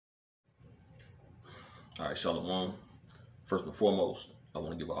All right, Shalom. First and foremost, I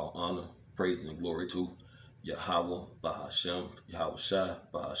want to give all honor, praise, and glory to Yahweh, Bahashem, Yahweh Shai,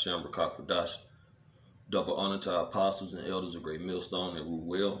 Bahashem, Rakak Kodash. Double honor to our apostles and elders of Great Millstone and rule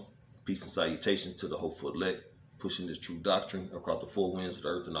well. Peace and salutation to the hopeful elect, pushing this true doctrine across the four winds of the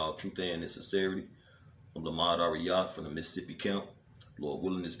earth in all truth and sincerity. I'm Lamad Ariyah from the Mississippi camp. Lord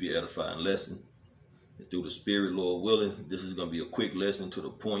willing, this be an edifying lesson. And through the Spirit, Lord willing, this is going to be a quick lesson to the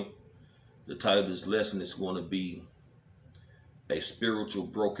point. The title of this lesson is going to be A Spiritual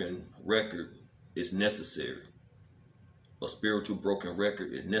Broken Record is Necessary. A spiritual broken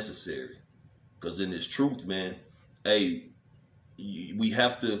record is necessary. Because in this truth, man, we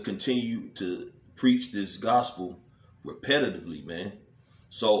have to continue to preach this gospel repetitively, man.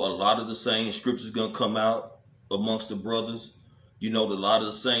 So a lot of the same scriptures going to come out amongst the brothers. You know, a lot of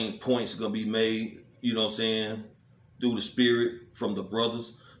the same points going to be made, you know what I'm saying, through the Spirit from the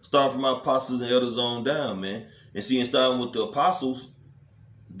brothers. Start from our apostles and elders on down, man. And see, and starting with the apostles,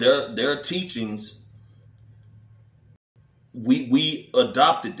 their teachings, we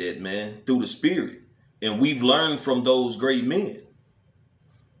adopted that, man, through the Spirit. And we've learned from those great men.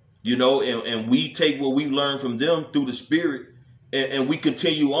 You know, and we take what we've learned from them through the Spirit, and we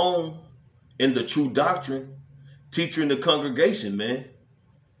continue on in the true doctrine, teaching the congregation, man.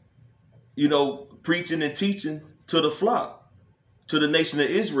 You know, preaching and teaching to the flock, to the nation of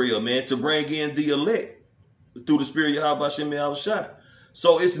Israel, man, to bring in the elect through the Spirit of Yahweh Shem Yahweh Shai.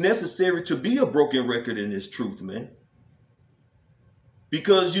 So it's necessary to be a broken record in this truth, man.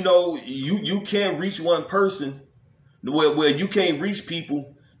 Because, you know, you can't reach one person where you can't reach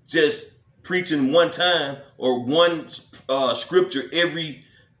people just preaching one time or one scripture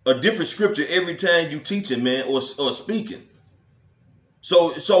a different scripture every time you teaching, man, or speaking.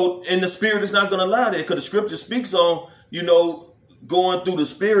 So in the Spirit is not going to allow that, because the scripture speaks on, you know, going through the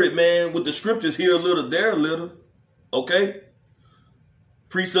Spirit, man, with the scriptures here a little, there a little, okay?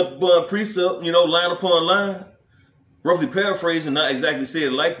 Precept upon precept, you know, line upon line. Roughly paraphrasing, not exactly say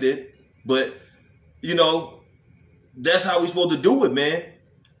it like that, but, you know, that's how we're supposed to do it, man.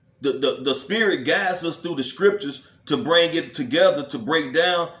 The Spirit guides us through the scriptures to bring it together, to break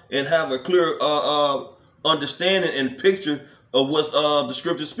down and have a clear understanding and picture of what the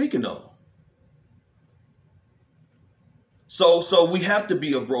scripture speaking on. So we have to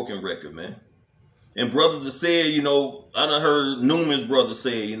be a broken record, man. And brothers have said, you know, I done heard numerous brothers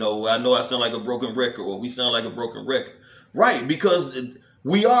say, you know I sound like a broken record, or we sound like a broken record. Right, because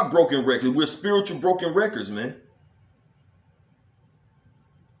we are broken records. We're spiritual broken records, man.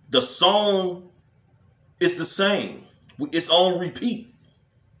 The song is the same. It's on repeat.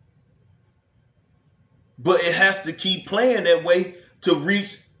 But it has to keep playing that way to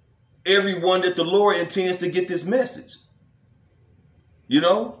reach everyone that the Lord intends to get this message. You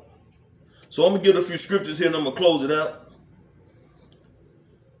know? So I'm going to give a few scriptures here and I'm going to close it out.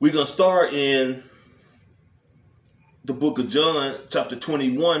 We're going to start in the book of John, chapter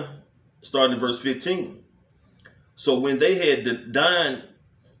 21, starting in verse 15. So when they had dined,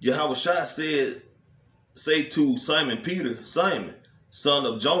 Yahweh Shai say to Simon Peter, Simon, son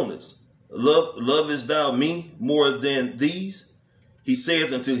of Jonas, lovest thou me more than these? He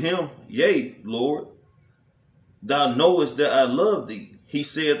saith unto him, Yea, Lord, thou knowest that I love thee. He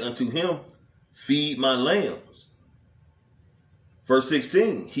said unto him, Feed my lambs. Verse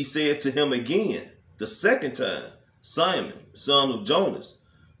 16, he said to him again, the second time, Simon, son of Jonas,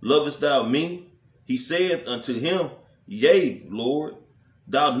 lovest thou me? He said unto him, Yea, Lord,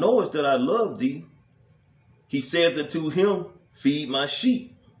 thou knowest that I love thee. He said unto him, Feed my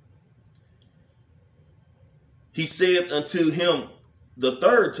sheep. He said unto him the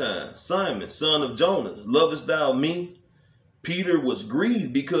third time, Simon, son of Jonas, lovest thou me? Peter was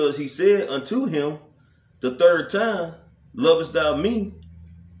grieved because he said unto him the third time, Lovest thou me?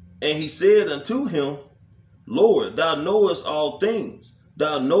 And he said unto him, Lord, thou knowest all things.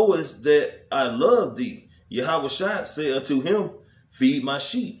 Thou knowest that I love thee. Yahweh Shai said unto him, Feed my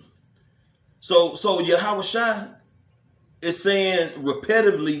sheep. So Yahweh Shai is saying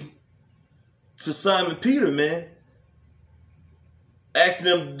repetitively to Simon Peter, man, asking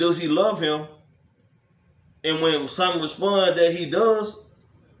him, does he love him? And when Simon responded that he does,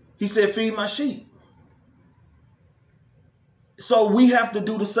 he said, Feed my sheep. So we have to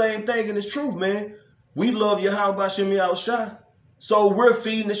do the same thing in this truth, man. We love Yahweh Shem Yahweh Shai. So we're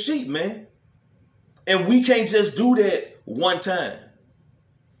feeding the sheep, man. And we can't just do that one time.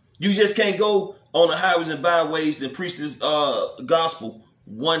 You just can't go on the highways and byways and preach this gospel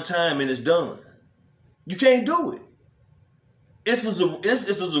one time and it's done. You can't do it. This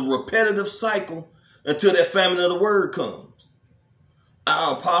is a repetitive cycle until that famine of the word comes.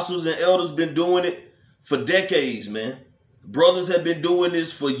 Our apostles and elders been doing it for decades, man. Brothers have been doing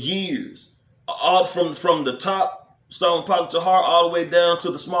this for years. All from the top, starting with Pastor Tahar, all the way down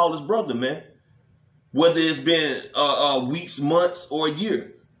to the smallest brother, man. Whether it's been weeks, months, or a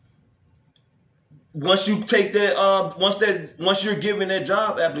year. Once you take that, once you're given that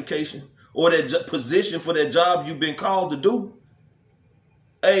job application or that position for that job you've been called to do,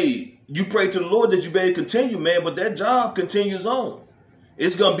 hey, you pray to the Lord that you better continue, man. But that job continues on.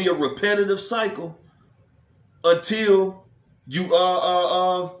 It's gonna be a repetitive cycle until you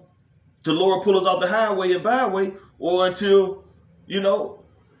the Lord pull us off the highway and byway, or until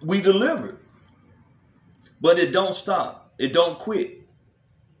we deliver. But it don't stop. It don't quit.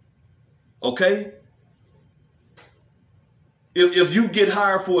 Okay? If you get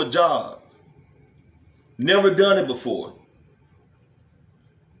hired for a job, never done it before.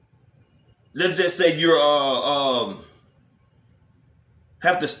 Let's just say you're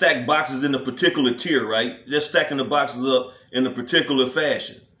have to stack boxes in a particular tier, right? Just stacking the boxes up in a particular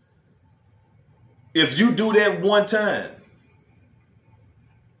fashion. If you do that one time,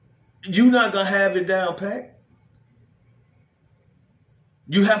 you're not going to have it down pat.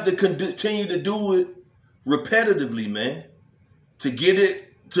 You have to continue to do it repetitively, man, to get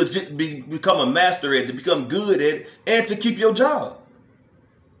it, to become a master at it, to become good at it, and to keep your job.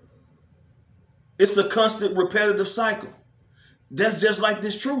 It's a constant repetitive cycle. That's just like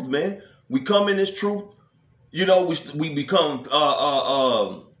this truth, man. We come in this truth, we become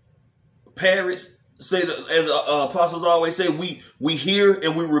parrots. Say that, as apostles always say, we hear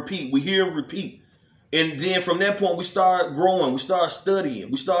and we repeat. We hear and repeat. And then from that point, we start growing. We start studying.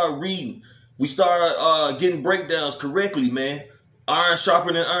 We start reading. We start getting breakdowns correctly, man. Iron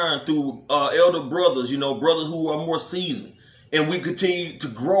sharpening iron through elder brothers, brothers who are more seasoned. And we continue to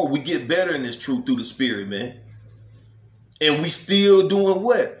grow. We get better in this truth through the Spirit, man. And we still doing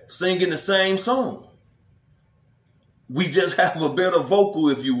what? Singing the same song. We just have a better vocal,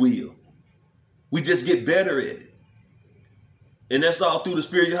 if you will. We just get better at it. And that's all through the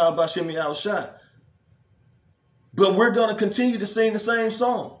Spirit of Yahweh Shem Yahushua. But we're going to continue to sing the same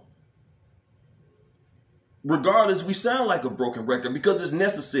song. Regardless, we sound like a broken record because it's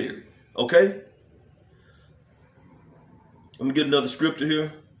necessary. Okay? Let me get another scripture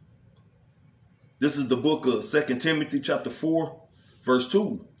here. This is the book of 2 Timothy chapter 4, verse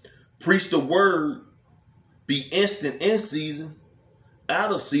 2. Preach the word, be instant in season,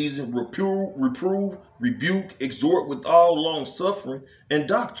 out of season, reprove, rebuke, exhort with all long suffering and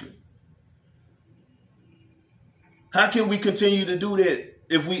doctrine. How can we continue to do that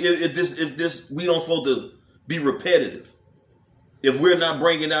if we don't supposed to be repetitive? If we're not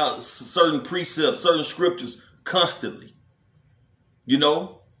bringing out certain precepts, certain scriptures constantly,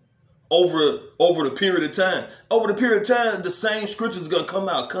 over the period of time. Over the period of time, the same scriptures are gonna come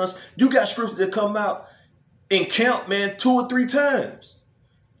out. You got scriptures that come out in count, man, 2 or 3 times.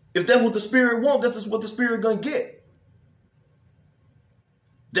 If that's what the Spirit wants, that's just what the Spirit gonna get.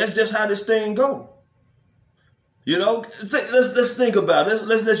 That's just how this thing go. Let's think about it.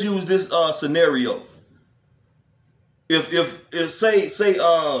 Let's use this scenario. If say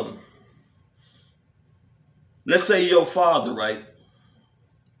let's say your father, right?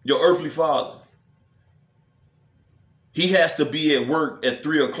 Your earthly father. He has to be at work at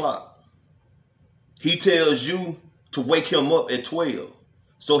 3 o'clock. He tells you to wake him up at 12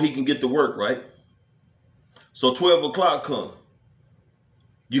 so he can get to work, right? So 12 o'clock come.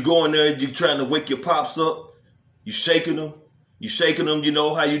 You go in there, you're trying to wake your pops up. You shaking them. You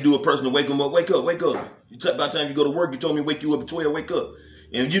know how you do a person to wake them up. Wake up, wake up. By the time you go to work, you told me to wake you up at 12, wake up.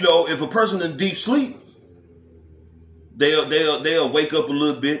 And if a person in deep sleep, they'll wake up a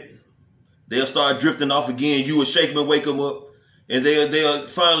little bit. They'll start drifting off again. You will shake them and wake them up. And they'll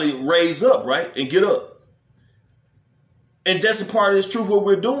finally raise up, right? And get up. And that's a part of this truth what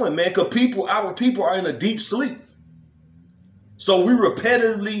we're doing, man. Because our people are in a deep sleep. So we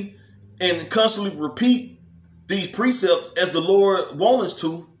repetitively and constantly repeat these precepts as the Lord wants us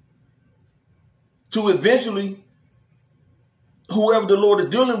to eventually, whoever the Lord is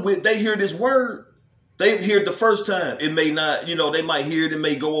dealing with, they hear this word. They hear it the first time. It may not, they might hear it. It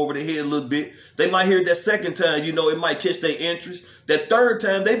may go over their head a little bit. They might hear it that second time, it might catch their interest. That third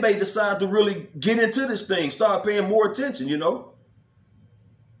time, they may decide to really get into this thing, start paying more attention,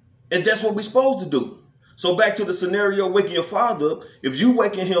 And that's what we're supposed to do. So back to the scenario, waking your father up. If you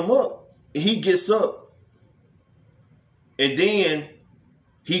waking him up, and he gets up, and then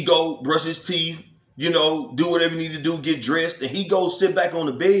he go brush his teeth, do whatever you need to do, get dressed, and he goes sit back on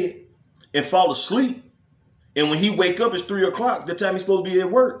the bed and fall asleep. And when he wake up, it's 3 o'clock, the time he's supposed to be at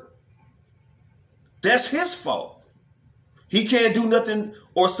work. That's his fault. He can't do nothing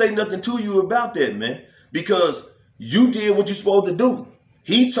or say nothing to you about that, man. because you did what you're supposed to do.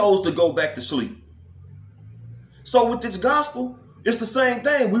 He chose to go back to sleep. So with this gospel, it's the same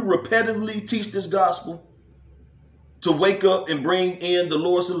thing. We repetitively teach this gospel to wake up and bring in the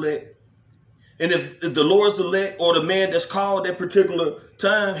Lord's elect. And if the Lord's elect or the man that's called that particular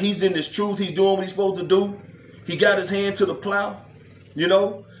time, he's in his truth, he's doing what he's supposed to do. He got his hand to the plow, you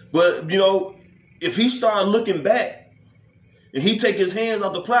know. But, you know, if he start looking back and he take his hands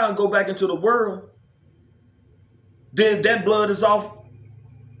off the plow and go back into the world, then that blood is off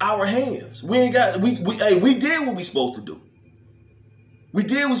our hands. We ain't got, we did what we supposed to do. We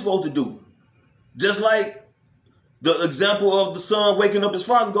did what we supposed to do. Just like the example of the son waking up his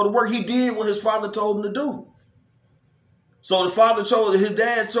father to go to work, he did what his father told him to do. So the father chose, his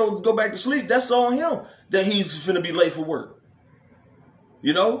dad chose to go back to sleep. That's on him that he's finna be late for work.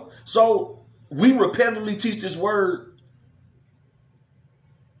 You know? So we repetitively teach this word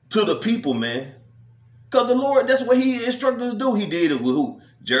to the people, man. Because the Lord, that's what he instructed us to do. He did it with who?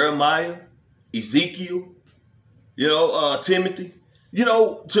 Jeremiah, Ezekiel, you know, Timothy. You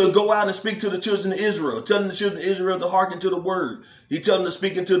know, to go out and speak to the children of Israel, telling the children of Israel to hearken to the word. He telling them to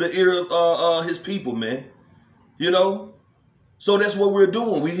speak into the ear of his people, man. You know? So that's what we're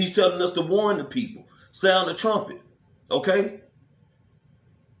doing. He's telling us to warn the people. Sound the trumpet. Okay?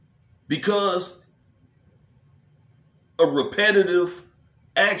 Because a repetitive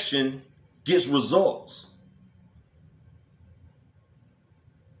action gets results.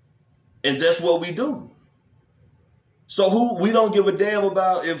 And that's what we do. So we don't give a damn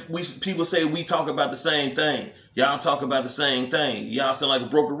about if people say we talk about the same thing. Y'all talk about the same thing. Y'all sound like a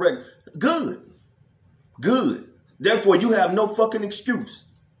broken record. Good. Good. Therefore, you have no fucking excuse.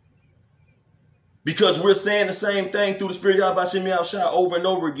 Because we're saying the same thing through the Spirit of Yahweh Shem Yahushua over and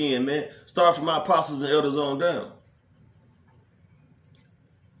over again, man. Start from our apostles and elders on down.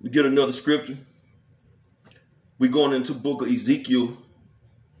 We get another scripture. We're going into the book of Ezekiel,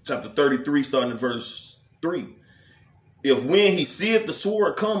 chapter 33, starting at verse 3. If when he seeth the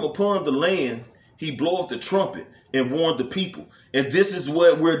sword come upon the land, he bloweth the trumpet and warned the people. And this is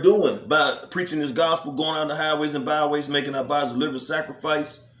what we're doing by preaching this gospel, going out on the highways and byways, making our bodies a living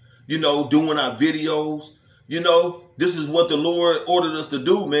sacrifice, you know, doing our videos. You know, this is what the Lord ordered us to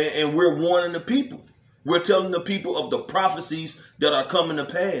do, man. And we're warning the people. We're telling the people of the prophecies that are coming to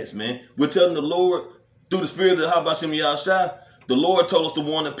pass, man. We're telling the Lord through the Spirit of Habashim Yahshua, the Lord told us to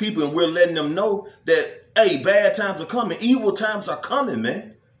warn the people, and we're letting them know that, hey, bad times are coming. Evil times are coming,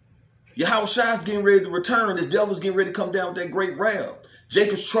 man. Yahushua's getting ready to return. This devil's getting ready to come down with that great wrath.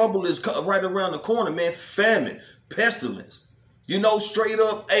 Jacob's trouble is right around the corner, man. Famine, pestilence. You know, straight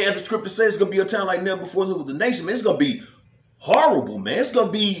up, hey, as the scripture says, it's going to be a time like never before with the nation, man. It's going to be horrible, man. It's going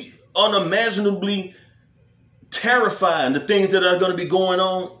to be unimaginably terrifying, the things that are going to be going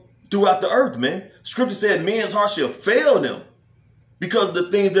on throughout the earth, man. Scripture said men's heart shall fail them because of the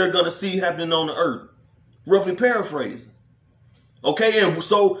things they're going to see happening on the earth. Roughly paraphrasing. Okay, and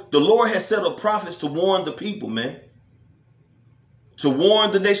so the Lord has set up prophets to warn the people, man. To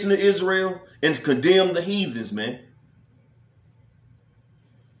warn the nation of Israel and to condemn the heathens, man.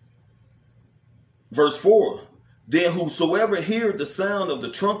 Verse 4. Then whosoever heareth the sound of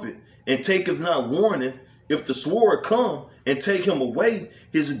the trumpet and taketh not warning, if the sword come and take him away,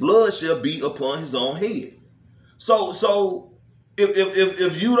 his blood shall be upon his own head. So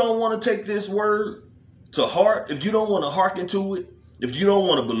if you don't want to take this word to heart, if you don't want to hearken to it, if you don't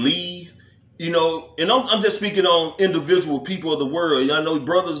want to believe, you know, and I'm just speaking on individual people of the world. I know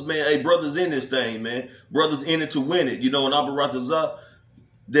brothers, man, hey, brothers in this thing, man. Brothers in it to win it. You know, in Abaratazah,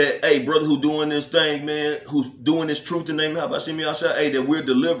 that, hey, brother who doing this thing, man, who's doing this truth in the name of Habashim Yahshua, hey, that we're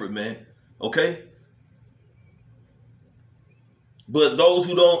delivered, man. Okay? But those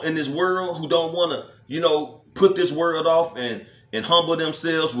who don't, in this world, who don't want to, you know, put this word off and humble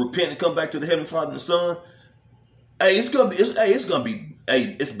themselves, repent and come back to the Heavenly Father and the Son, hey, it's gonna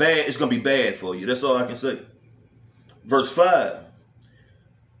be bad for you. That's all I can say. Verse 5.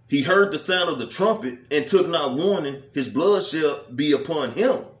 He heard the sound of the trumpet and took not warning, his blood shall be upon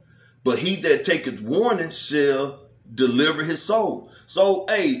him. But he that taketh warning shall deliver his soul. So,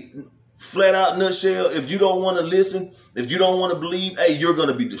 hey, flat out nutshell, if you don't want to listen, if you don't want to believe, hey, you're going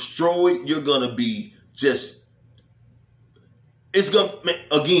to be destroyed. You're going to be just, it's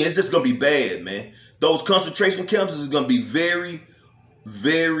just going to be bad, man. Those concentration camps is going to be very,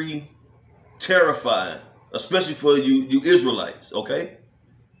 very terrifying, especially for you Israelites, okay?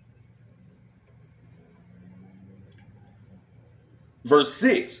 Verse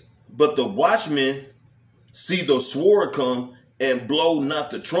 6, but the watchmen see the sword come and blow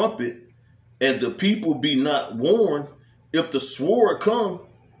not the trumpet, and the people be not warned. If the sword come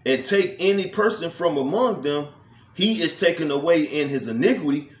and take any person from among them, he is taken away in his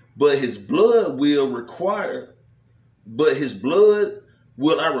iniquity, but his blood will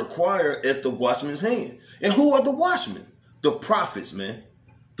I require at the watchman's hand. And who are the watchmen? The prophets, man.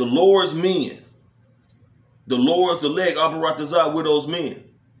 The Lord's men. The Lord's elect, Abaratazah, we're those men.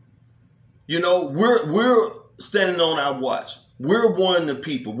 You know, we're standing on our watch. We're warning the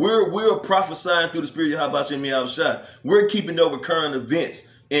people. We're prophesying through the Spirit of Yahabashim Yahushua. We're keeping up with current events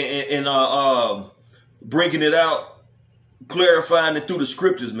and bringing it out, clarifying it through the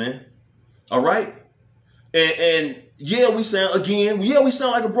scriptures, man. All right? And yeah, we sound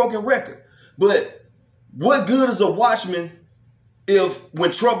like a broken record. But what good is a watchman if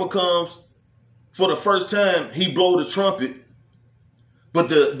when trouble comes for the first time he blow the trumpet, but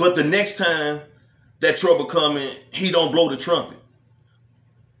the next time that trouble coming, he don't blow the trumpet?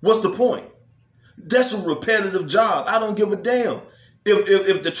 What's the point? That's a repetitive job. I don't give a damn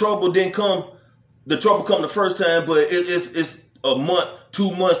if the trouble didn't come. The trouble come the first time, but it's a month,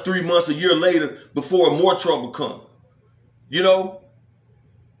 2 months, 3 months, a year later before more trouble come. You know,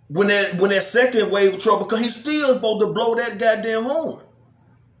 when that second wave of trouble comes, he's still supposed to blow that goddamn horn.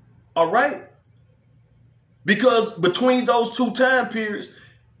 All right? Because between those two time periods,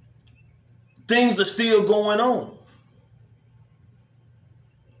 things are still going on.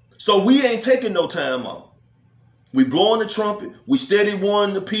 So we ain't taking no time off. We blowing the trumpet. We steady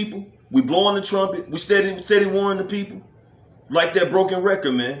warning the people. We blowing the trumpet. We steady warning the people. Like that broken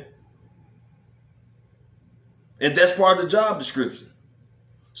record, man. And that's part of the job description.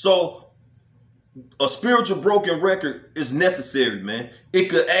 So a spiritual broken record is necessary, man. It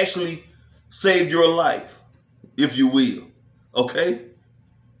could actually save your life, if you will. Okay?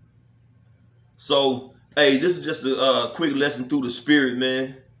 So, hey, this is just a quick lesson through the Spirit,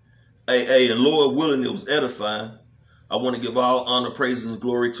 man. Hey, and Lord willing, it was edifying. I want to give all honor, praises, and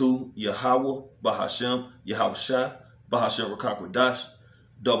glory to Yahweh, Bahashem, Yahushua, Bahashem Rakakwadash.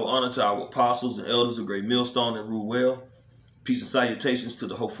 Double honor to our apostles and elders of Great Millstone and rule well. Peace and salutations to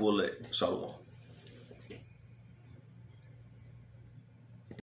the hopeful elect. Shalom.